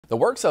The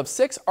works of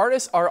 6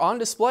 artists are on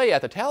display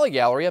at the Tally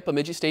Gallery at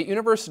Bemidji State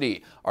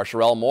University. Our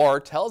Sherelle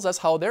Moore tells us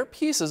how their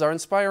pieces are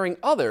inspiring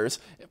others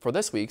for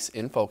this week's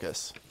In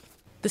Focus.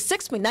 The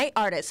 6 McKnight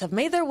artists have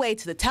made their way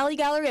to the Tally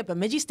Gallery at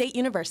Bemidji State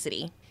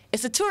University.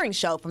 It's a touring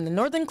show from the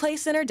Northern Clay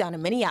Center down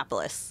in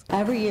Minneapolis.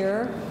 Every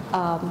year,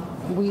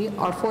 we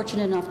are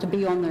fortunate enough to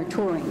be on their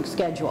touring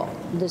schedule.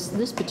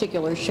 This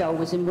particular show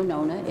was in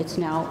Winona. It's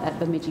now at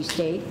Bemidji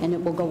State, and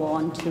it will go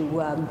on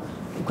to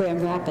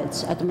Grand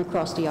Rapids at the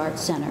McKnight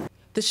Arts Center.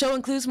 The show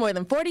includes more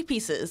than 40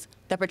 pieces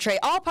that portray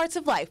all parts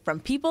of life, from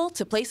people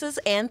to places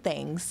and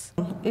things.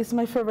 It's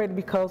my favorite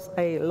because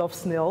I love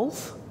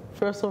snails,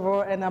 first of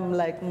all, and I'm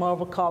like more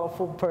of a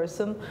colorful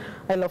person.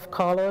 I love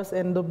colors,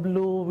 and the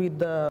blue with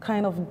the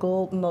kind of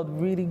gold, not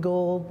really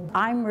gold.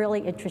 I'm really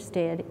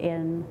interested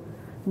in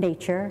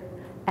nature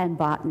and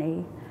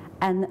botany,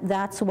 and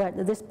that's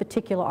what this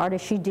particular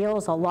artist, she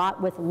deals a lot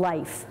with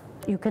life.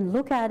 You can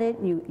look at it,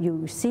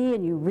 you see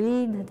and you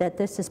read that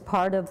this is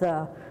part of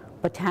the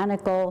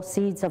botanical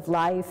seeds of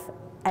life,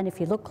 and if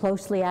you look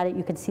closely at it,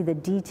 you can see the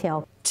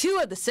detail. 2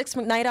 of the 6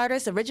 McKnight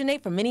artists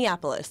originate from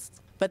Minneapolis,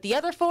 but the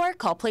other 4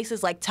 call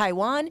places like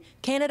Taiwan,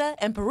 Canada,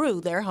 and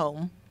Peru their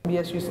home.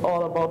 BSU is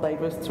all about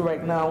diversity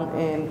right now,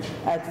 and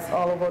artists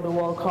all over the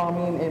world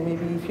coming, and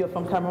maybe if you're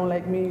from Cameroon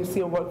like me, you see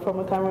a work from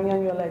a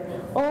Cameroonian, you're like,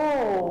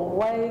 oh,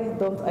 why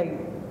don't I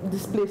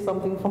display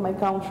something from my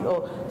country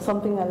or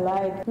something I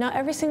like? Now,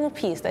 every single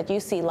piece that you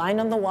see lined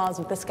on the walls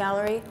of this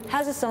gallery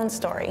has its own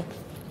story.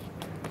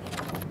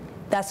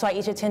 That's why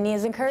each attendee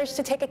is encouraged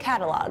to take a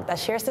catalog that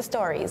shares the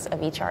stories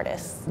of each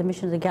artist. The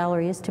mission of the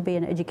gallery is to be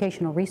an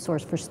educational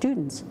resource for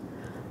students,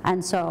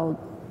 and so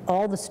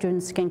all the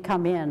students can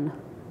come in,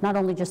 not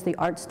only just the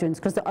art students,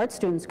 because the art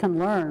students can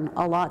learn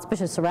a lot,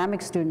 especially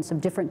ceramic students, of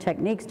different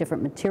techniques,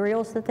 different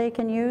materials that they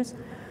can use,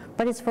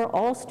 but it's for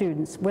all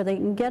students where they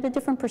can get a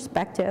different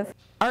perspective.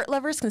 Art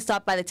lovers can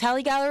stop by the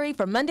Tally Gallery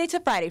from Monday to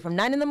Friday from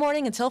 9 in the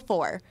morning until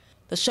 4.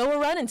 The show will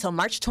run until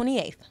March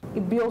 28th.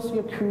 It builds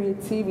your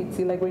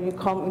creativity, like when you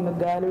come in the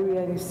gallery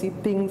and you see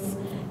things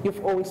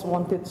you've always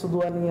wanted to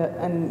do,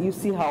 and you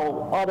see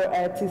how other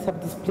artists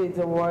have displayed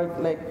their work,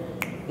 like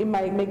it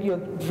might make your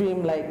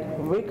dream like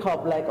wake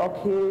up, like,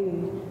 okay,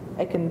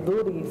 I can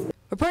do this.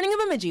 Reporting in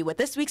Bemidji with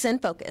this week's In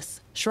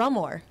Focus, Sherelle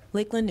Moore,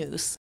 Lakeland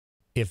News.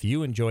 If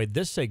you enjoyed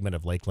this segment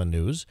of Lakeland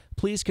News,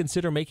 please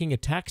consider making a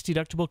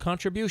tax-deductible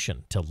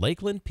contribution to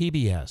Lakeland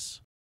PBS.